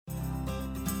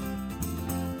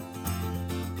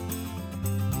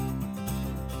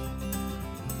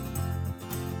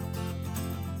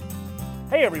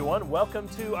Hey everyone, welcome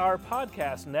to our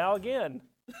podcast now again.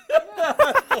 It's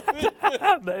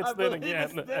then again.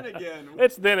 It's then again.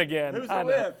 It's then again. Who's I it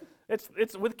know. with?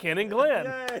 It's with Ken and Glenn.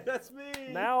 Yay, that's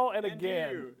me. Now and And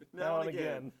again. you. Now and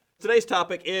again. Today's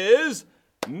topic is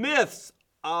myths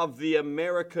of the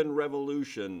American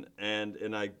Revolution. And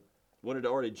I wanted to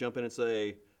already jump in and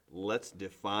say, let's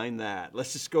define that.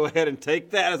 Let's just go ahead and take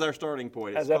that as our starting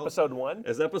point. As episode one?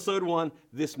 As episode one.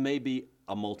 This may be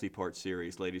a multi-part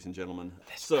series, ladies and gentlemen.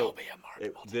 This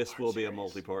will be a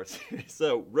multi-part series.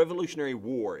 So, Revolutionary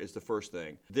War is the first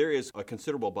thing. There is a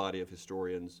considerable body of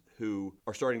historians who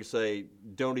are starting to say,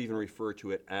 don't even refer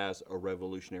to it as a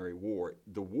Revolutionary War.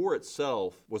 The war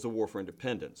itself was a war for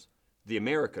independence. The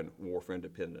American War for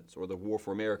Independence, or the War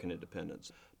for American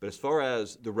Independence. But as far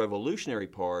as the revolutionary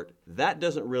part, that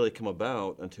doesn't really come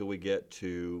about until we get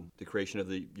to the creation of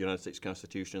the United States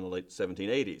Constitution in the late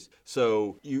 1780s.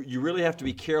 So you really have to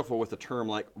be careful with a term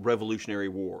like Revolutionary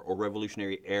War or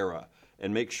Revolutionary Era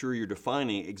and make sure you're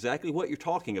defining exactly what you're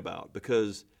talking about,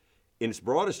 because in its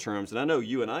broadest terms, and I know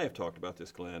you and I have talked about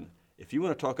this, Glenn, if you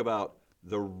want to talk about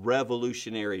the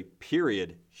revolutionary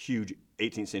period, huge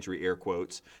 18th century air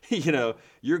quotes,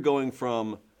 you're going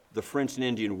from the French and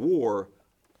Indian War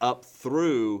up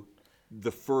through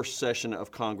the first session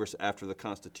of Congress after the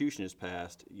Constitution is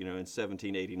passed, in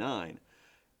 1789.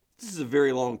 This is a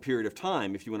very long period of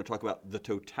time if you want to talk about the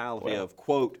totality of,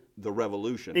 quote, the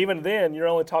revolution. Even then, you're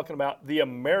only talking about the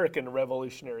American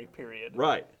Revolutionary period.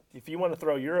 Right. If you want to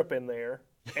throw Europe in there,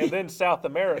 and then South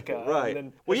America. Right. And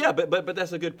then, well, yeah, but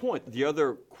that's a good point. The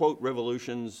other, quote,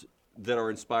 revolutions that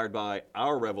are inspired by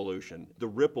our revolution, the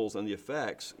ripples and the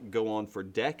effects go on for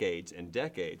decades and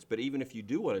decades. But even if you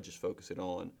do want to just focus it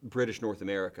on British North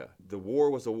America, the war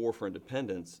was a war for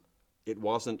independence. It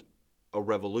wasn't a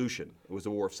revolution. It was a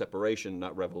war of separation,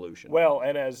 not revolution. Well,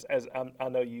 and as I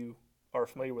know you are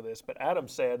familiar with this, but Adam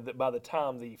said that by the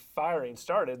time the firing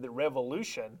started, the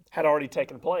revolution had already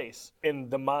taken place in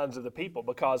the minds of the people,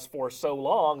 because for so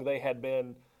long they had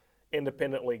been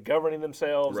independently governing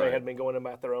themselves. Right. They had been going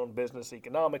about their own business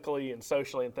economically and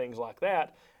socially and things like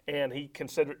that. And he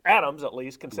considered, Adams at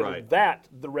least, considered that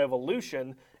the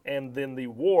revolution, and then the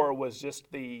war was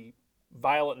just the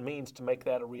violent means to make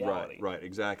that a reality. Right,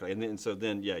 exactly. And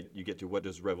then you get to what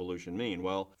does revolution mean?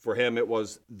 Well, for him it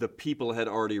was the people had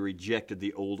already rejected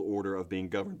the old order of being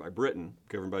governed by Britain,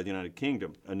 governed by the United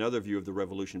Kingdom. Another view of the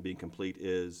revolution being complete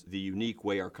is the unique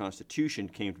way our Constitution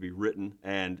came to be written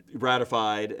and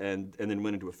ratified and then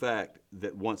went into effect,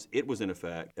 that once it was in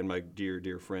effect, and my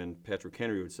dear friend Patrick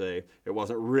Henry would say, it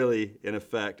wasn't really in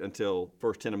effect until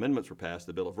first 10 amendments were passed,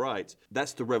 the Bill of Rights.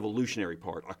 That's the revolutionary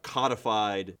part, a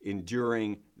codified, enduring,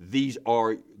 these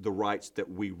are the rights that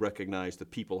we recognize the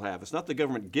people have. It's not the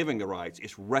government giving the rights,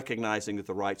 it's recognizing that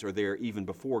the rights are there even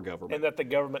before government. And that the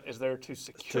government is there to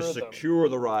secure them. Secure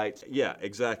the rights. Yeah,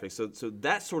 exactly. So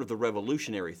that's sort of the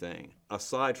revolutionary thing,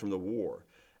 aside from the war.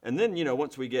 And then,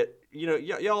 once we get,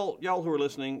 y'all who are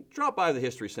listening, drop by the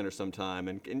History Center sometime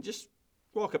and just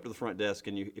walk up to the front desk,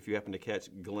 and if you happen to catch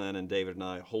Glenn and David and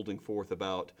I holding forth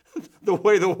about the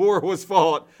way the war was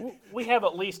fought. We have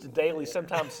at least daily,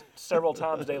 sometimes several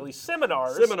times daily,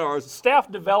 seminars, staff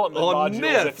development on modules,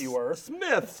 myths, if you were.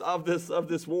 Myths of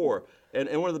this war. And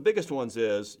one of the biggest ones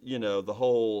is, the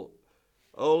whole,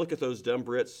 look at those dumb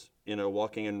Brits,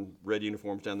 walking in red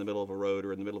uniforms down the middle of a road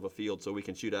or in the middle of a field so we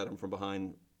can shoot at them from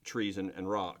behind trees and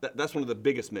rock. That's one of the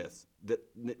biggest myths that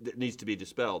needs to be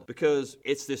dispelled, because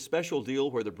it's this special deal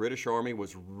where the British Army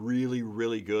was really,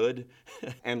 really good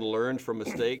and learned from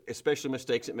mistakes, especially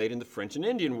mistakes it made in the French and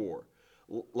Indian War.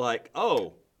 Like,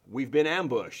 we've been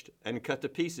ambushed and cut to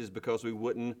pieces because we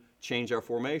wouldn't change our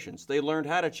formations. They learned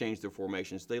how to change their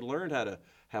formations. They learned how to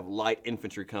have light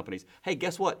infantry companies. Hey,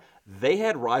 guess what? They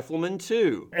had riflemen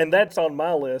too. And that's on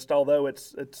my list, although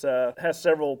it's has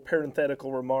several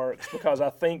parenthetical remarks, because I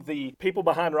think the people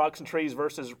behind rocks and trees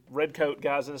versus redcoat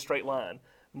guys in a straight line,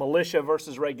 militia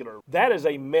versus regular, that is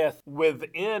a myth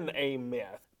within a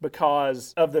myth,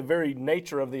 because of the very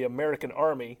nature of the American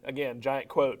Army, again, giant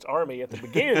quotes, Army at the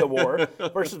beginning of the war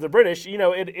versus the British.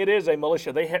 It is a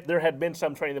militia. There had been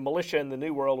some training. The militia in the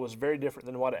New World was very different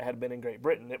than what it had been in Great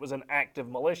Britain. It was an active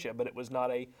militia, but it was not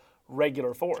a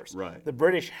regular force. Right. The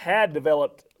British had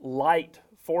developed light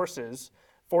forces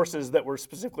forces that were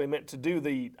specifically meant to do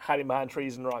the hiding behind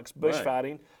trees and rocks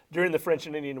bushfighting during the French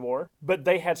and Indian War. But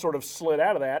they had sort of slid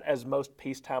out of that, as most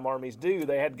peacetime armies do.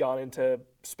 They had gone into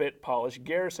spit, polish,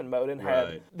 garrison mode and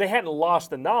they hadn't lost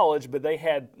the knowledge, but they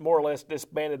had more or less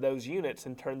disbanded those units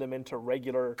and turned them into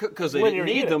regular because they didn't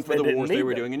need them for the wars they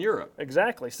were doing in Europe.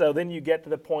 Exactly. So then you get to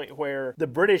the point where the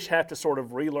British have to sort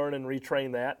of relearn and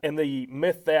retrain that. And the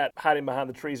myth that hiding behind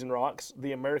the trees and rocks,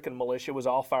 the American militia was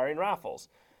all firing rifles.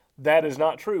 That is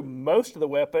not true. Most of the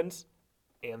weapons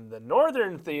in the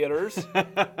northern theaters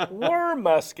were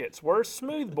muskets, were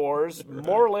smoothbores,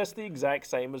 more or less the exact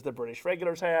same as the British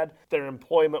regulars had. Their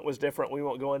employment was different. We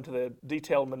won't go into the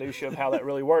detailed minutia of how that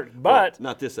really worked. But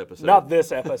not this episode. Not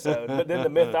this episode. But then the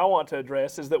myth I want to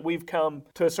address is that we've come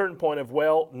to a certain point of,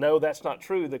 well, no, that's not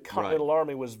true. The Continental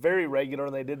Army was very regular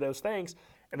and they did those things.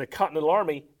 And the Continental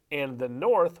Army in the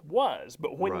North was.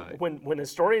 But when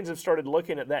historians have started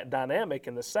looking at that dynamic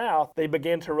in the South, they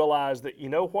began to realize that, you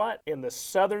know what? In the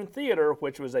Southern theater,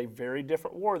 which was a very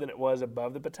different war than it was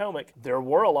above the Potomac, there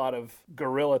were a lot of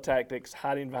guerrilla tactics,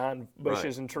 hiding behind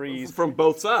bushes and trees. From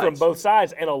both sides. From both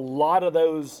sides. And a lot of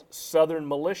those Southern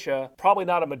militia, probably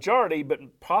not a majority, but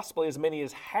possibly as many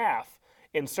as half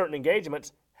in certain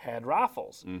engagements, had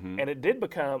rifles. And it did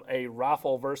become a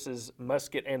rifle versus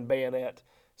musket and bayonet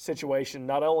situation,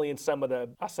 not only in some of the,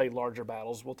 I say larger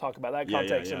battles, we'll talk about that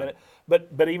context in a minute,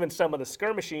 but even some of the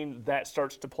skirmishing, that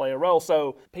starts to play a role.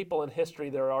 So people in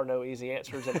history, there are no easy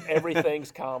answers and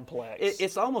everything's complex.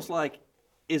 It's almost like,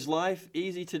 is life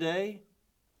easy today?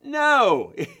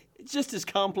 No! It's just as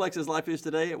complex as life is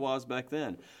today it was back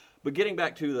then. But getting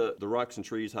back to the rocks and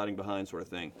trees hiding behind sort of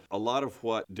thing, a lot of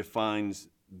what defines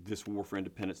this war for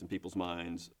independence in people's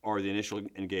minds are the initial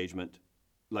engagement,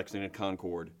 Lexington and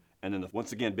Concord, and then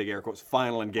once again, big air quotes,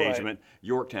 final engagement,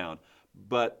 Yorktown.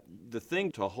 But the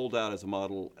thing to hold out as a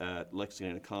model at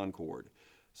Lexington and Concord,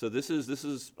 so this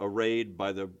is a raid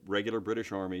by the regular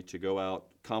British Army to go out,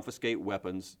 confiscate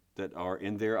weapons that are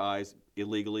in their eyes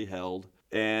illegally held.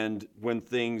 And when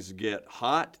things get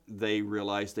hot, they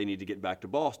realize they need to get back to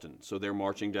Boston. So they're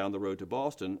marching down the road to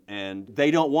Boston, and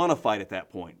they don't want to fight at that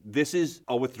point. This is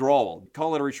a withdrawal.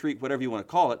 Call it a retreat, whatever you want to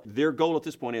call it. Their goal at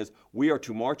this point is we are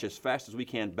to march as fast as we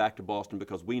can back to Boston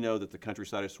because we know that the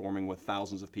countryside is swarming with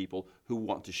thousands of people who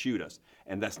want to shoot us.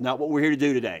 And that's not what we're here to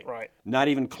do today. Right. Not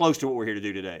even close to what we're here to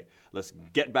do today. Let's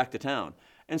get back to town.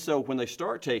 And so when they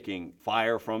start taking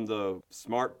fire from the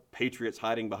smart patriots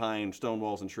hiding behind stone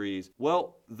walls and trees,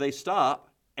 well, they stop,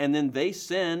 and then they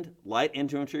send light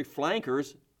infantry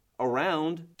flankers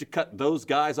around to cut those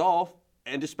guys off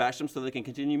and dispatch them so they can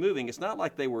continue moving. It's not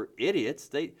like they were idiots.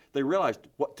 They realized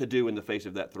what to do in the face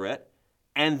of that threat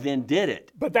and then did it.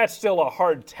 But that's still a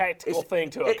hard tactical thing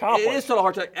to accomplish. It is still a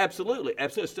hard tactical, absolutely.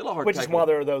 It's still a hard Which tactical. is why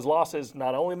there are those losses,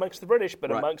 not only amongst the British,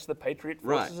 but amongst the Patriot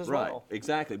forces as well.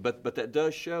 Exactly. But that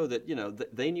does show that,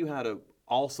 they knew how to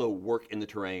also work in the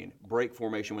terrain, break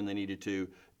formation when they needed to,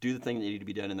 do the thing that needed to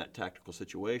be done in that tactical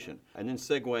situation. And then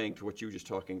segueing to what you were just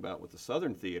talking about with the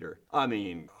Southern theater, I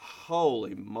mean,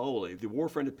 holy moly. The War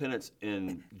for Independence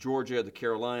in Georgia, the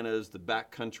Carolinas, the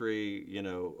backcountry,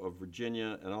 of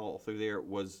Virginia and all through there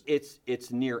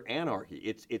it's near anarchy.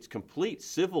 It's complete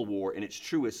civil war in its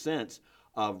truest sense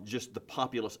of just the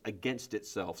populace against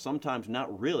itself, sometimes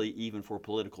not really even for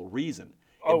political reason.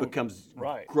 It becomes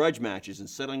grudge matches and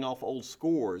settling off old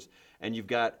scores, and you've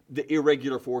got the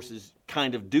irregular forces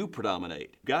kind of do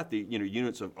predominate. You've got the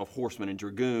units of horsemen and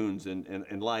dragoons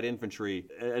and light infantry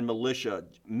and militia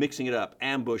mixing it up,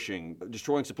 ambushing,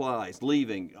 destroying supplies,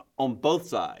 leaving on both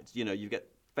sides. You've got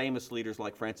famous leaders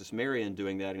like Francis Marion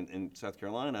doing that in South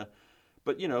Carolina.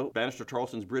 But, Banastre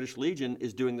Tarleton's British Legion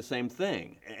is doing the same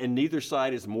thing. And neither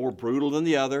side is more brutal than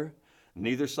the other.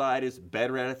 Neither side is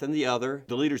better at it than the other.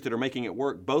 The leaders that are making it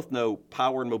work both know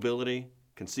power and mobility,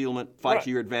 concealment, fight to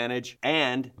your advantage,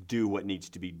 and do what needs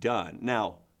to be done.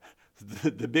 Now,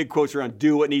 the big quotes around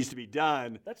do what needs to be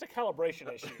done. That's a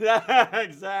calibration issue.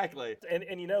 Exactly. And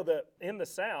in the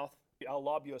South, I'll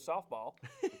lob you a softball.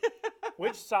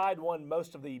 Which side won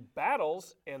most of the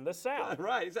battles in the South?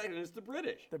 Right, exactly. It's the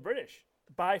British. The British.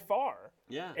 By far.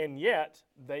 Yeah. And yet,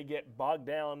 they get bogged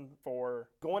down for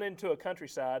going into a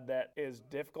countryside that is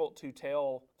difficult to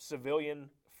tell civilian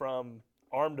from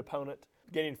armed opponent,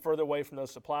 getting further away from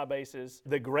those supply bases.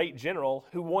 The great general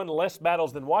who won less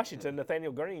battles than Washington,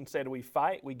 Nathaniel Greene, said, we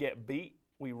fight, we get beat,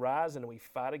 we rise, and we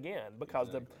fight again.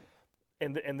 Because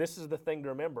and this is the thing to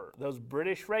remember. Those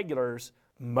British regulars,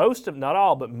 not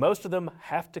all, but most of them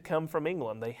have to come from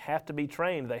England. They have to be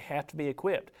trained. They have to be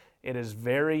equipped. It is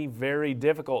very, very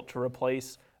difficult to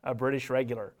replace a British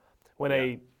regular. When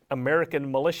a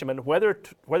American militiaman, whether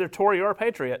Tory or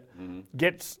Patriot,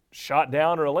 gets shot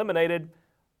down or eliminated,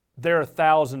 there are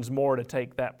thousands more to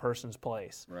take that person's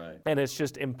place. Right. And it's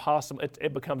just impossible.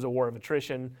 It becomes a war of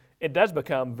attrition. It does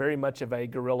become very much of a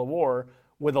guerrilla war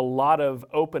with a lot of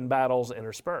open battles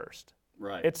interspersed.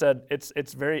 Right.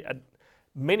 It's very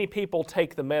many people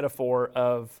take the metaphor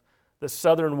of the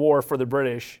Southern War for the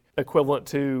British equivalent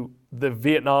to the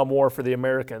Vietnam War for the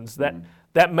Americans.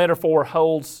 That metaphor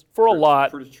holds for a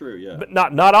lot. Pretty true, yeah. But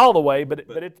not all the way. But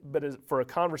for a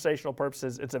conversational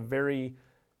purposes, it's a very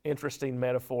interesting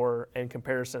metaphor and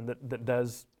comparison that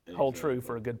does hold true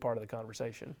for a good part of the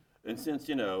conversation. And since,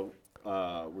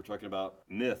 we're talking about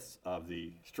myths of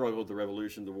the struggle, the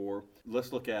revolution, the war,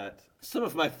 let's look at some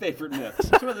of my favorite myths.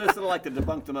 Some of the myths that I like to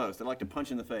debunk the most. I like to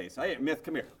punch in the face. Hey, myth,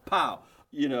 come here. Pow.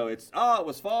 It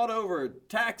was fought over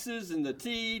taxes and the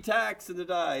tea tax and the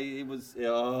die. It was,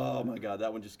 oh my God,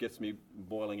 that one just gets me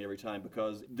boiling every time,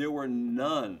 because there were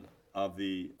none of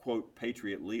the, quote,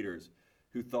 patriot leaders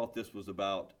who thought this was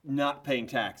about not paying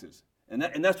taxes. And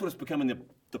that's what it's becoming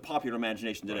the popular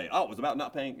imagination today. Oh, it was about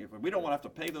not paying. We don't want to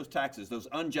have to pay those taxes, those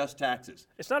unjust taxes.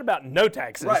 It's not about no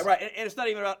taxes. Right. And it's not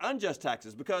even about unjust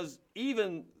taxes, because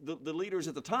even the leaders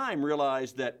at the time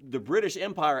realized that the British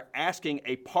Empire asking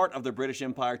a part of the British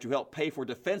Empire to help pay for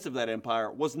defense of that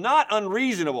empire was not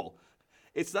unreasonable.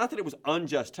 It's not that it was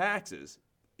unjust taxes.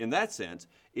 In that sense,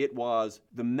 it was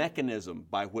the mechanism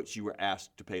by which you were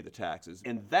asked to pay the taxes.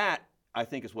 And that, I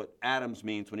think, is what Adams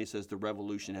means when he says the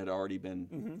revolution had already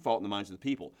been fought in the minds of the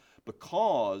people.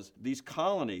 Because these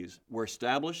colonies were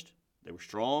established, they were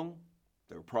strong,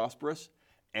 they were prosperous,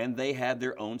 and they had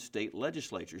their own state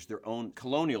legislatures, their own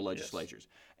colonial legislatures.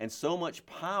 Yes. And so much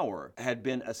power had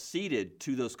been acceded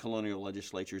to those colonial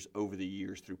legislatures over the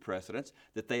years through precedents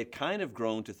that they had kind of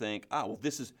grown to think,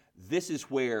 this is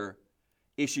where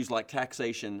issues like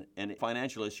taxation and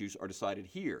financial issues are decided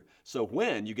here. So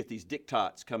when you get these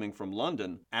diktats coming from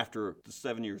London after the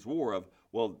 7 Years' War of,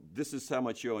 well, this is how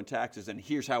much you owe in taxes and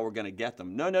here's how we're going to get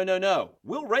them. No.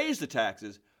 We'll raise the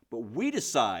taxes, but we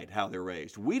decide how they're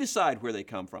raised. We decide where they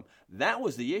come from. That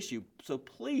was the issue. So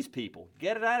please, people,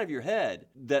 get it out of your head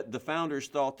that the founders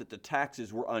thought that the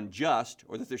taxes were unjust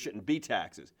or that there shouldn't be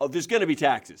taxes. Oh, there's going to be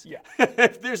taxes. Yeah.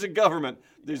 If there's a government,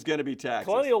 there's going to be taxes.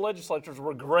 Colonial legislatures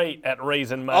were great at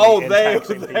raising money and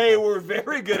taxing people. They were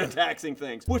very good at taxing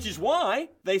things, which is why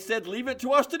they said, leave it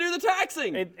to us to do the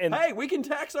taxing. And hey, we can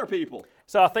tax our people.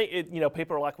 So I think,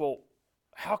 people are like, well,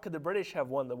 how could the British have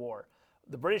won the war?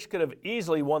 The British could have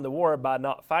easily won the war by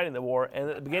not fighting the war, and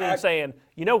at the beginning saying,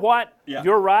 you know what,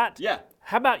 you're right. Yeah.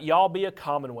 How about y'all be a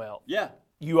commonwealth? Yeah.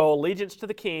 You owe allegiance to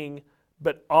the king,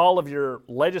 but all of your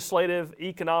legislative,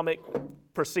 economic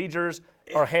procedures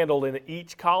are handled in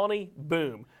each colony.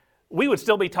 Boom. We would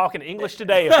still be talking English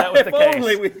today if that was the case. If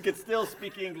only we could still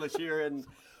speak English here. And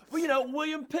well,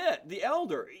 William Pitt, the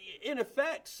elder, in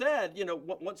effect said,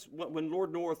 when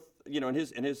Lord North, and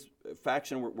his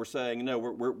faction were saying, no,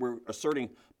 we're asserting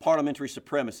parliamentary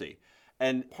supremacy,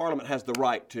 and Parliament has the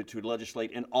right to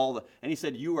legislate in all the. And he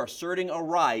said, you are asserting a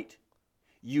right,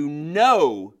 you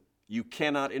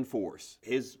cannot enforce.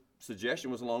 His suggestion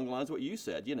was along the lines of what you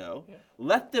said.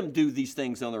 Let them do these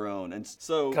things on their own, and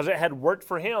so because it had worked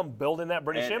for him building that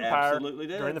British Empire absolutely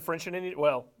did. During the French and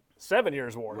Indian 7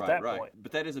 Years' War at that point.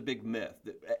 But that is a big myth.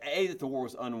 That the war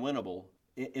was unwinnable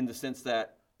in the sense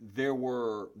that there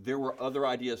were other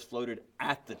ideas floated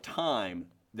at the time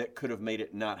that could have made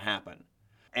it not happen.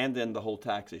 And then the whole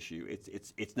tax issue.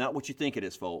 It's not what you think it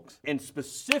is, folks. And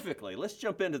specifically, let's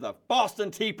jump into the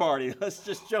Boston Tea Party. Let's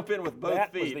just jump in with both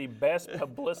feet. That was the best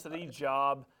publicity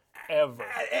job ever.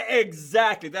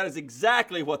 Exactly. That is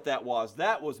exactly what that was.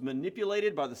 That was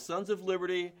manipulated by the Sons of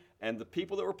Liberty and the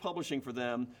people that were publishing for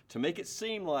them to make it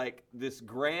seem like this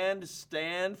grand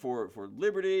stand for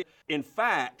liberty. In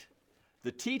fact,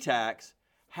 the tea tax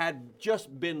had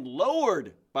just been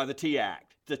lowered by the Tea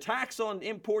Act. The tax on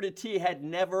imported tea had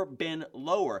never been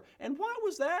lower. And why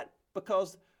was that?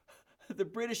 Because the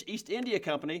British East India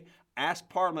Company asked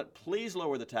Parliament, please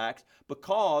lower the tax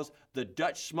because the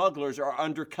Dutch smugglers are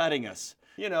undercutting us.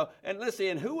 And let's see,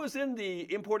 and who was in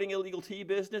the importing illegal tea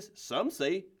business? Some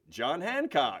say John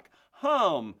Hancock.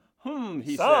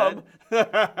 He said.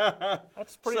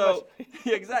 That's pretty much.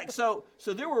 Exactly. So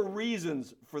there were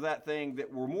reasons for that thing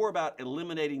that were more about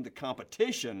eliminating the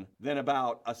competition than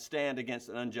about a stand against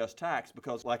an unjust tax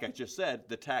because, like I just said,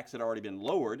 the tax had already been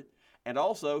lowered. And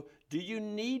also, do you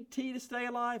need tea to stay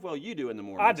alive? Well, you do in the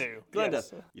morning. I do. Glenda,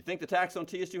 yes. You think the tax on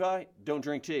tea is too high? Don't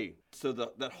drink tea. So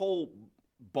that whole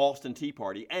Boston Tea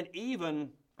Party, and even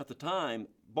at the time,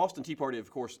 Boston Tea Party,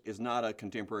 of course, is not a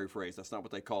contemporary phrase. That's not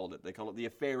what they called it. They call it the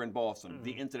affair in Boston,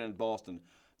 the incident in Boston,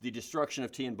 the destruction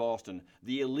of tea in Boston,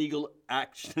 the illegal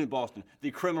action in Boston,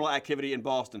 the criminal activity in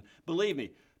Boston. Believe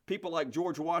me, people like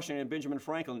George Washington and Benjamin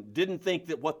Franklin didn't think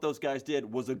that what those guys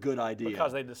did was a good idea.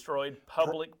 Because they destroyed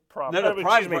public property.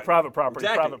 Private property.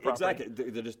 Exactly.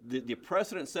 The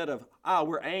precedent said of,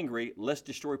 we're angry, let's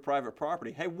destroy private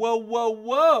property. Hey,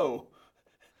 whoa.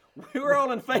 We were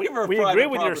all in favor of private property. We agree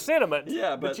with your sentiments,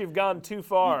 yeah, but you've gone too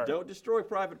far. Don't destroy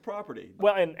private property.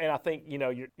 Well, and I think,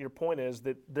 your point is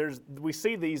that we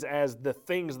see these as the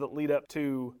things that lead up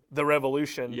to the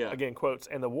revolution, again, quotes,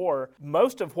 and the war.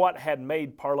 Most of what had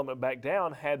made Parliament back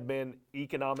down had been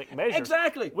economic measures.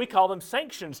 Exactly. We call them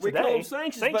sanctions today. We call them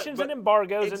sanctions. And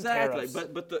embargoes and tariffs.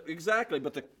 But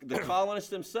the colonists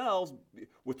themselves,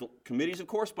 with the committees of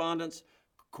correspondence,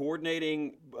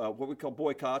 coordinating what we call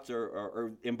boycotts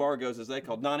or embargoes, as they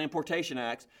call non-importation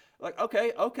acts. Like,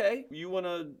 okay, you want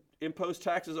to impose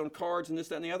taxes on cards and this,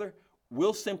 that, and the other?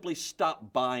 We'll simply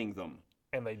stop buying them.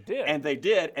 And they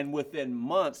did. And within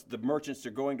months, the merchants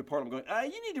are going to Parliament going,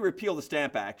 you need to repeal the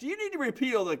Stamp Act. You need to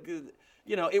repeal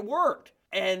it worked.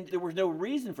 And there was no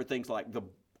reason for things like the,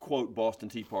 quote, Boston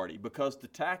Tea Party, because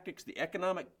the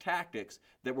economic tactics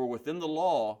that were within the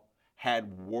law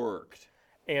had worked.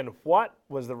 And what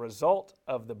was the result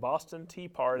of the Boston Tea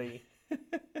Party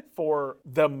for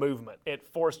the movement? It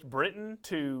forced Britain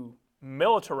to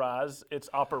militarize its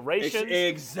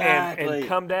operations and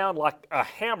come down like a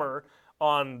hammer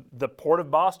on the Port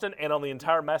of Boston and on the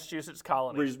entire Massachusetts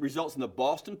colony. Results in the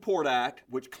Boston Port Act,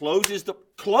 which closes the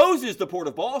Port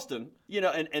of Boston.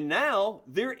 And now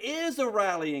there is a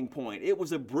rallying point. It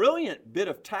was a brilliant bit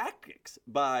of tactics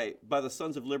by the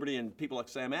Sons of Liberty and people like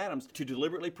Sam Adams to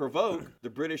deliberately provoke the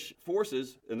British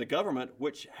forces and the government,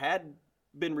 which had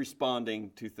been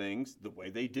responding to things the way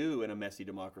they do in a messy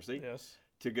democracy. Yes.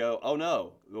 To go,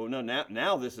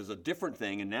 now this is a different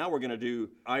thing, and now we're going to do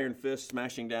iron fist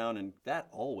smashing down, and that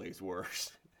always works.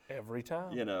 Every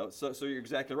time. So you're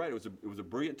exactly right. It was a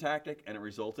brilliant tactic, and it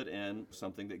resulted in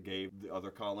something that gave the other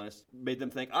colonists, made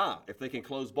them think, if they can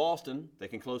close Boston, they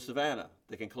can close Savannah,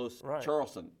 they can close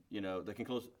Charleston, they can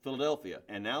close Philadelphia,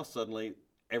 and now suddenly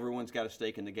everyone's got a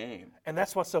stake in the game. And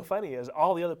that's what's so funny is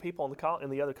all the other people in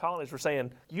the other colonies were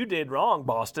saying, you did wrong,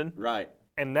 Boston. Right.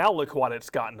 And now look what it's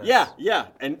gotten us. Yeah,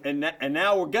 and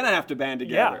now we're gonna have to band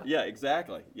together. Yeah,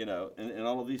 exactly. And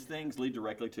all of these things lead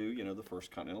directly to the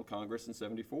First Continental Congress in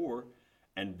 '74,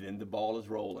 and then the ball is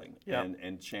rolling. Yep.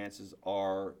 And chances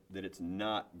are that it's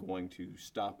not going to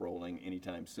stop rolling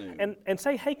anytime soon. And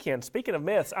say, hey Ken, speaking of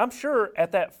myths, I'm sure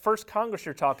at that first Congress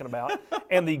you're talking about,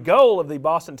 and the goal of the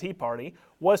Boston Tea Party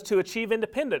was to achieve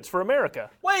independence for America.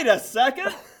 Wait a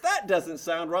second. That doesn't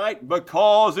sound right.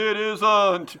 Because it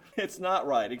isn't. It's not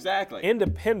right. Exactly.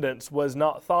 Independence was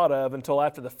not thought of until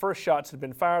after the first shots had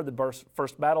been fired, the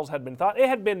first battles had been fought. It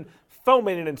had been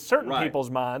fomented in certain people's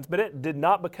minds, but it did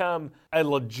not become a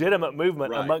legitimate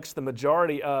movement amongst the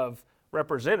majority of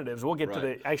representatives. We'll get to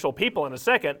the actual people in a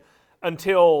second,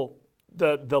 until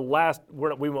the last,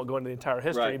 we won't go into the entire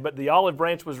history, but the olive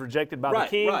branch was rejected by the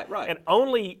king, and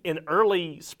only in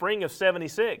early spring of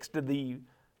 '76 did the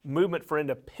movement for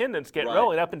independence get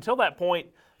rolling. Up until that point,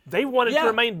 they wanted to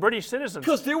remain British citizens.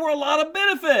 Because there were a lot of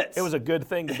benefits. It was a good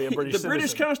thing to be a British citizen. The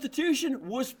British Constitution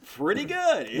was pretty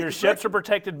good. Your ships are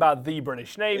protected by the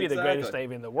British Navy, the greatest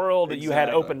navy in the world. You had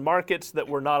open markets that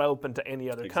were not open to any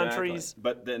other countries.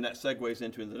 But then that segues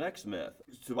into the next myth.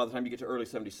 So by the time you get to early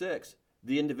 '76,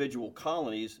 the individual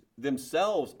colonies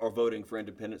themselves are voting for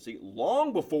independence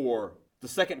long before the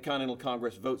Second Continental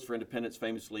Congress votes for independence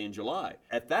famously in July.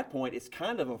 At that point, it's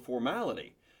kind of a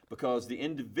formality, because the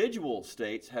individual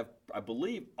states have, I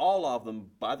believe, all of them,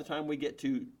 by the time we get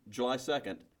to July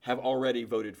 2nd, have already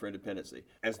voted for independence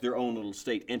as their own little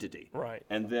state entity. Right.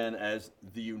 And then as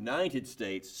the United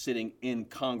States, sitting in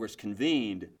Congress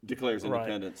convened, declares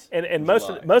independence. And most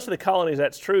of the colonies,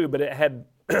 that's true, but it had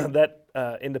that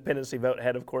independency vote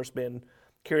had, of course, been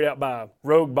carried out by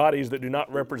rogue bodies that do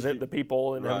not represent the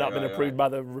people and have not been approved by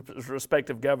the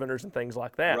respective governors and things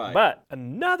like that. Right. But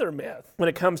another myth when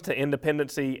it comes to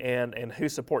independency and who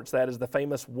supports that is the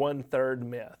famous 1/3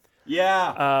 myth.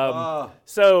 Yeah.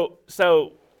 So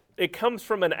it comes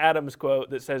from an Adams quote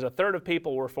that says 1/3 of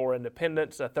people were for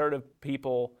independence, 1/3 of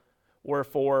people were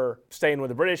for staying with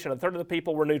the British, and 1/3 of the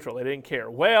people were neutral. They didn't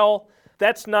care. Well,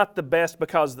 that's not the best,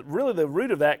 because really the root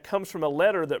of that comes from a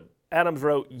letter that Adams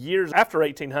wrote years after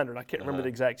 1800, I can't remember the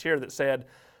exact year, that said,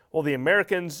 well, the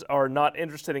Americans are not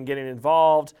interested in getting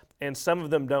involved, and some of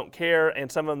them don't care, and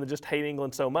some of them just hate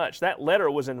England so much. That letter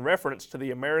was in reference to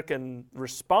the American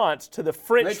response to the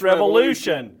French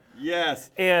Revolution. Yes.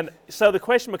 And so the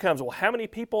question becomes, well, how many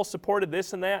people supported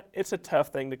this and that? It's a tough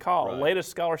thing to call. Right.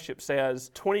 Latest scholarship says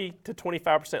 20 to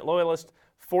 25% loyalist,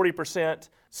 40%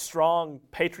 strong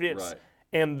patriots. Right.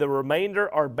 And the remainder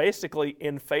are basically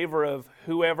in favor of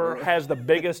whoever has the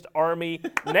biggest army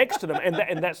next to them.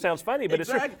 And that sounds funny, but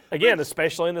Exactly. it's again,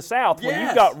 especially in the South, when Yes.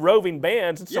 you've got roving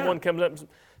bands and someone Yeah. comes up,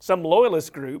 some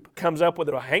loyalist group comes up with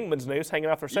a hangman's noose hanging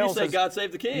off their You cell. say God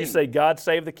save the king. You say God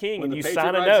save the king, when and the you patriot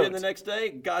sign a writes in note. the next day,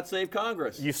 God save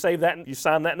Congress. You save that, and you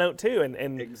sign that note too.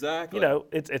 And Exactly. you know,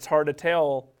 it's hard to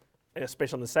tell,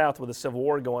 especially in the South with the Civil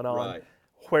War going on, Right.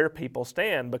 where people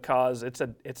stand, because it's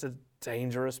a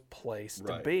dangerous place to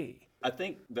Right. be. I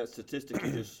think that statistic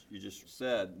you just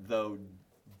said, though,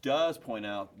 does point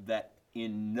out that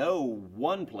in no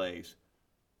one place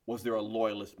was there a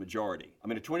loyalist majority. I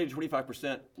mean, a 20 to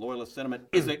 25% loyalist sentiment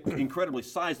is an incredibly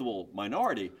sizable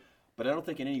minority, but I don't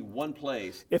think in any one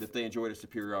place that they enjoyed a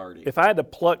superiority. If I had to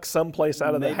pluck some place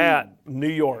out of the Maybe- hat, New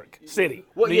York City.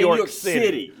 Well, New yeah, York New York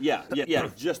City. City. Yeah,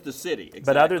 just the city. Exactly.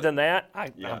 But other than that,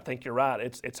 I Yeah. think you're right.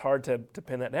 It's hard to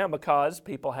pin that down, because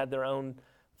people had their own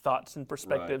thoughts and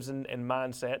perspectives and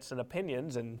mindsets and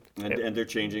opinions, and they're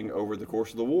changing over the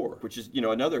course of the war, which is, you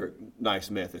know, another nice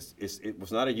myth. It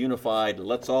was not a unified,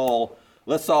 let's all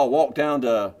walk down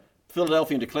to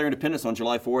Philadelphia and declare independence on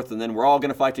July 4th, and then we're all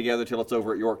going to fight together till it's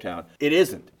over at Yorktown. It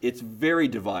isn't. It's very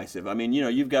divisive. I mean, you know,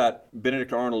 you've got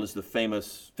Benedict Arnold is the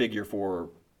famous figure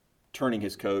for turning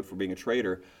his coat, for being a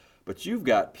traitor, but you've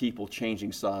got people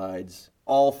changing sides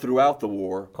all throughout the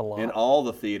war in all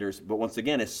the theaters. But once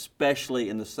again, especially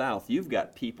in the South, you've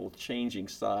got people changing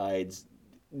sides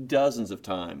dozens of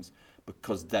times,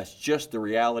 because that's just the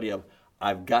reality of,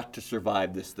 I've got to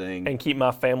survive this thing and keep my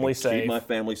family safe. keep my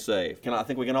family safe. I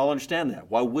think we can all understand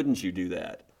that. Why wouldn't you do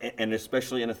that? And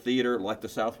especially in a theater like the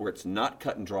South, where it's not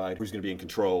cut and dried, who's going to be in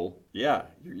control? Yeah,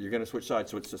 you're going to switch sides.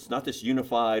 So it's not this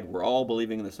unified, we're all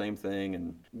believing in the same thing.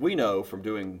 And we know from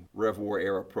doing Rev War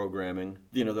era programming,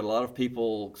 you know, that a lot of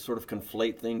people sort of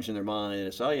conflate things in their mind.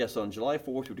 It's, oh yes, on July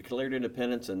 4th we declared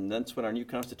independence, and that's when our new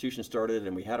Constitution started,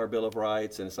 and we had our Bill of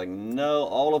Rights. And it's like, no,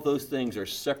 all of those things are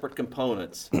separate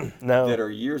components that are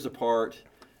years apart.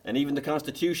 And even the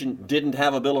Constitution didn't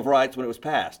have a Bill of Rights when it was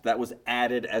passed. That was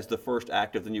added as the first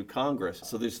act of the new Congress.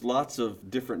 So there's lots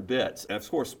of different bits. And of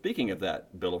course, speaking of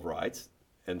that Bill of Rights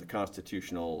and the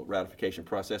constitutional ratification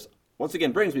process, once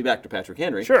again brings me back to Patrick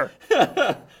Henry. Sure.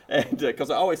 And because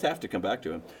I always have to come back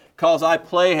to him. Because I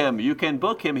play him. You can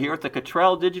book him here at the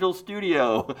Cottrell Digital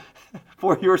Studio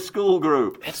for your school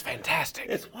group. It's fantastic.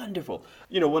 It's wonderful.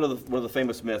 You know, one of the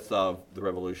famous myths of the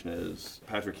Revolution is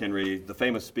Patrick Henry, the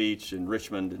famous speech in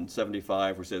Richmond in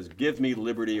 75, where he says, "Give me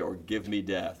liberty or give me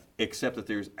death," except that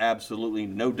there's absolutely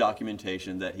no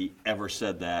documentation that he ever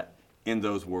said that in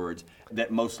those words.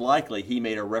 That most likely he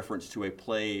made a reference to a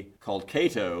play called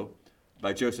Cato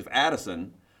by Joseph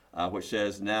Addison, which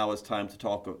says, "Now is time to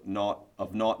talk of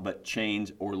naught but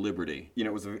change or liberty." You know,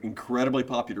 it was an incredibly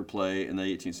popular play in the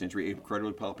 18th century,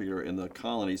 incredibly popular in the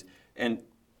colonies, and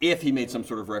if he made some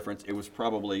sort of reference, it was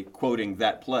probably quoting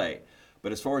that play.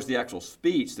 But as far as the actual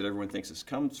speech that everyone thinks this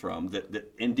comes from,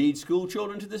 that indeed school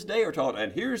children to this day are taught,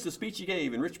 and here's the speech he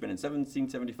gave in Richmond in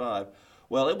 1775,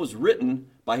 well, it was written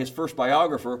by his first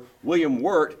biographer, William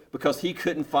Wirt, because he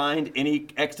couldn't find any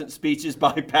extant speeches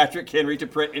by Patrick Henry to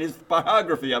print in his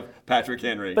biography of Patrick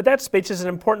Henry. But that speech is an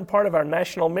important part of our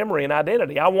national memory and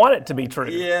identity. I want it to be true.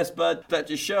 Yes, but that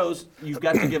just shows you've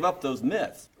got to give up those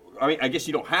myths. I mean, I guess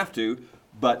you don't have to,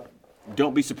 but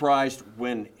don't be surprised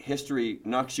when history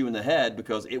knocks you in the head,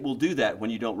 because it will do that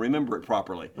when you don't remember it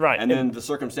properly. Right. And then the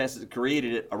circumstances that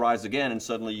created it arise again, and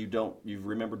suddenly you've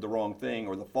remembered the wrong thing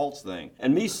or the false thing.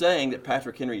 And me saying that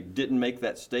Patrick Henry didn't make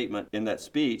that statement in that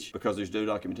speech because there's no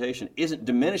documentation isn't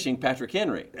diminishing Patrick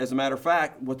Henry. As a matter of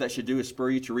fact, what that should do is spur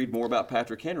you to read more about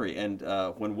Patrick Henry. And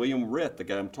when William Wirt, the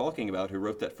guy I'm talking about, who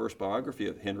wrote that first biography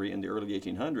of Henry in the early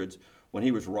 1800s, when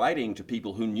he was writing to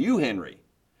people who knew Henry,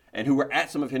 and who were at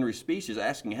some of Henry's speeches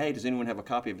asking, hey, does anyone have a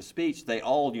copy of his speech? They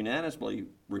all unanimously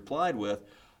replied with,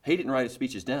 he didn't write his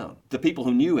speeches down. The people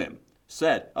who knew him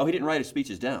said, oh, he didn't write his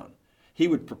speeches down. He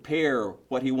would prepare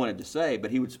what he wanted to say,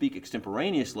 but he would speak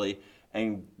extemporaneously,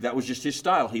 and that was just his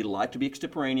style. He liked to be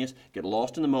extemporaneous, get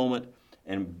lost in the moment,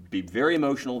 and be very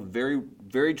emotional, very,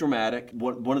 very dramatic.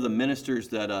 One of the ministers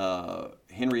that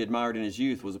Henry admired in his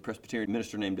youth was a Presbyterian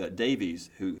minister named Davies,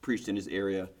 who preached in his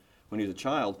area when he was a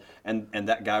child, and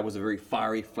that guy was a very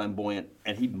fiery, flamboyant,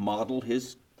 and he modeled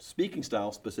his speaking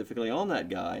style specifically on that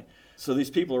guy. So these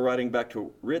people are writing back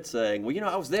to Wirt saying, well,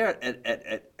 I was there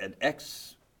at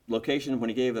X, location when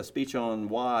he gave a speech on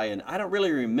why, and I don't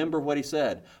really remember what he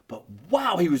said, but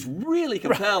wow, he was really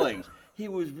compelling. He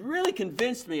was really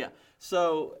convinced me.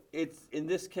 So it's, in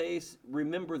this case,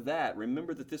 remember that.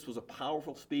 Remember that this was a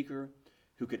powerful speaker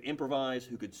who could improvise,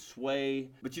 who could sway,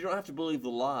 but you don't have to believe the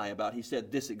lie about he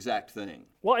said this exact thing.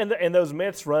 Well, and those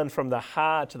myths run from the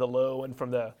high to the low, and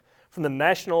from the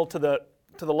national to the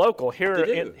local. Here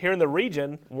in the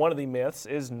region, one of the myths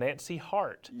is Nancy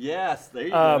Hart. Yes, there you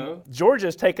go.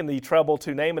 Georgia's taken the trouble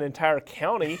to name an entire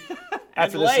county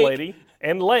after this lady,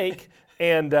 and lake,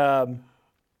 and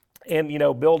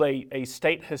build a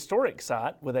state historic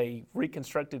site with a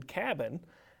reconstructed cabin.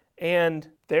 And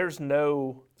there's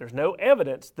no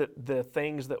evidence that the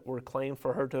things that were claimed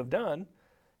for her to have done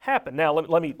happened. Now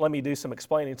let me do some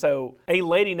explaining. So a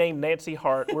lady named Nancy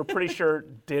Hart, we're pretty sure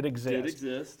did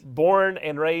exist. Born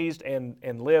and raised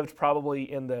and lived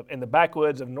probably in the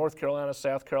backwoods of North Carolina,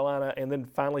 South Carolina, and then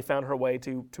finally found her way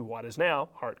to what is now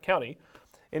Hart County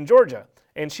in Georgia.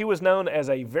 And she was known as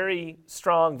a very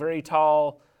strong, very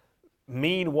tall,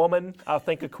 mean woman. I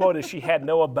think a quote is, she had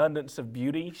no abundance of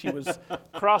beauty. She was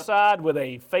cross-eyed with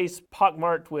a face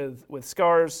pockmarked with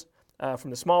scars from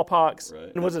the smallpox,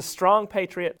 and was a strong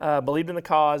patriot, believed in the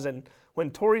cause. And when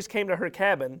Tories came to her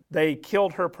cabin, they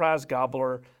killed her prize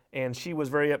gobbler, and she was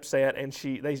very upset, and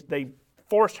they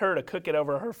forced her to cook it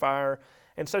over her fire.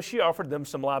 And so she offered them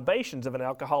some libations of an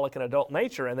alcoholic and adult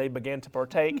nature, and they began to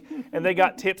partake, and they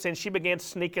got tips, and she began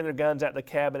sneaking their guns out the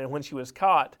cabin. And when she was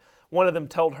caught, one of them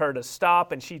told her to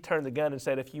stop, and she turned the gun and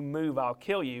said, "If you move, I'll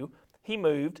kill you." He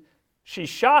moved. She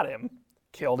shot him,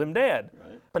 killed him dead.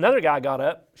 Right. Another guy got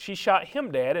up. She shot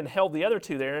him dead and held the other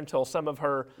two there until some of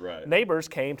her neighbors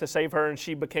came to save her, and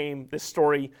she became, this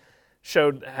story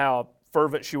showed how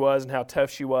fervent she was and how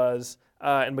tough she was,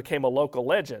 and became a local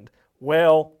legend.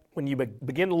 Well, when you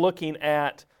begin looking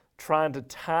at trying to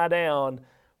tie down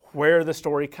where the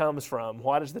story comes from,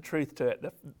 what is the truth to it,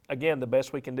 again, the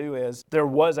best we can do is, there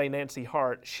was a Nancy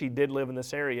Hart. She did live in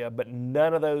this area, but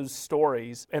none of those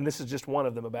stories, and this is just one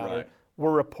of them about her,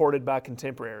 were reported by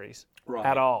contemporaries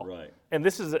at all. Right. And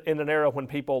this is in an era when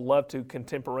people love to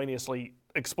contemporaneously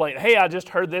explain, hey, I just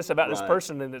heard this about this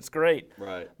person and it's great.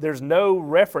 Right. There's no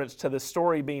reference to the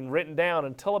story being written down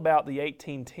until about the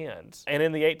 1810s. And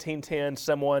in the 1810s,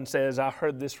 someone says, I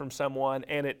heard this from someone,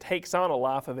 and it takes on a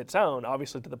life of its own,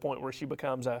 obviously to the point where she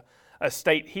becomes a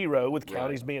state hero with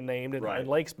counties being named and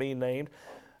lakes being named.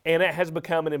 And it has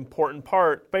become an important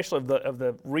part, especially of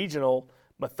the regional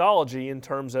mythology, in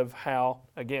terms of how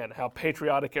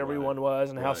patriotic everyone was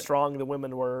and how strong the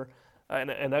women were,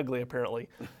 and ugly apparently.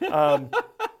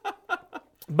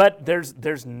 But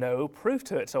there's no proof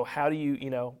to it. So how do you,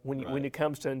 when it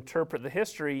comes to interpret the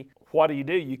history, what do?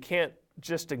 You can't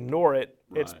just ignore it.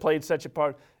 It's played such a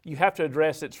part. You have to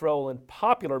address its role in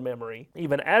popular memory,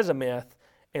 even as a myth,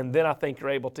 and then I think you're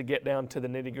able to get down to the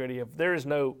nitty-gritty of there's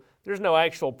no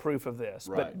actual proof of this.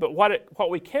 But what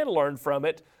we can learn from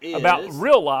it about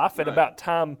real life and about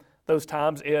those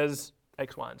times is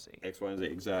X, Y, and Z. X, Y, and Z,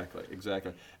 exactly.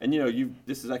 And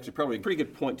this is actually probably a pretty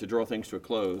good point to draw things to a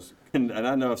close. And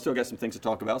I know I've still got some things to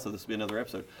talk about, so this will be another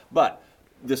episode. But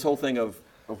this whole thing of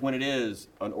when it is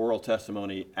an oral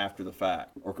testimony after the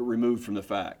fact, or removed from the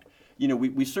fact,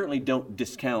 we certainly don't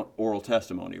discount oral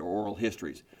testimony or oral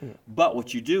histories. But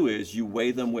what you do is you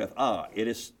weigh them with,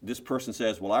 this person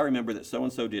says, well, I remember that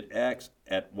so-and-so did X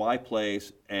at Y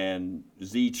place and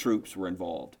Z troops were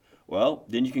involved. Well,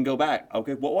 then you can go back.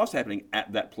 Okay, what was happening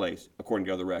at that place, according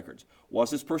to other records?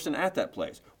 Was this person at that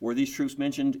place? Were these troops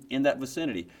mentioned in that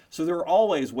vicinity? So there are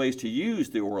always ways to use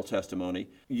the oral testimony,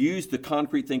 use the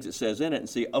concrete things it says in it, and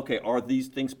see, okay, are these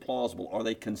things plausible? Are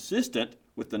they consistent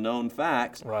with the known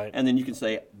facts? Right. And then you can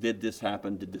say, did this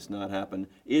happen? Did this not happen?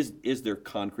 Is there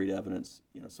concrete evidence?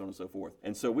 So on and so forth.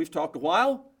 And so we've talked a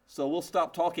while. So we'll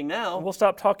stop talking now.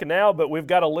 But we've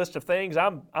got a list of things.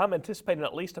 I'm anticipating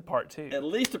at least a part 2. At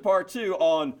least a part 2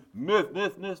 on myth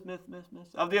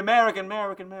of the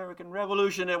American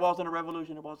Revolution. It wasn't a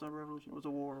revolution. It wasn't a revolution. It was a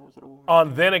war. Was it a war?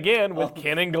 On Then Again with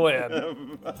Ken and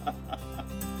Glenn.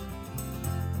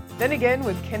 Then Again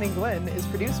with Ken and Glenn is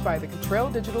produced by the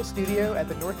Cottrell Digital Studio at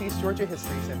the Northeast Georgia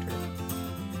History Center.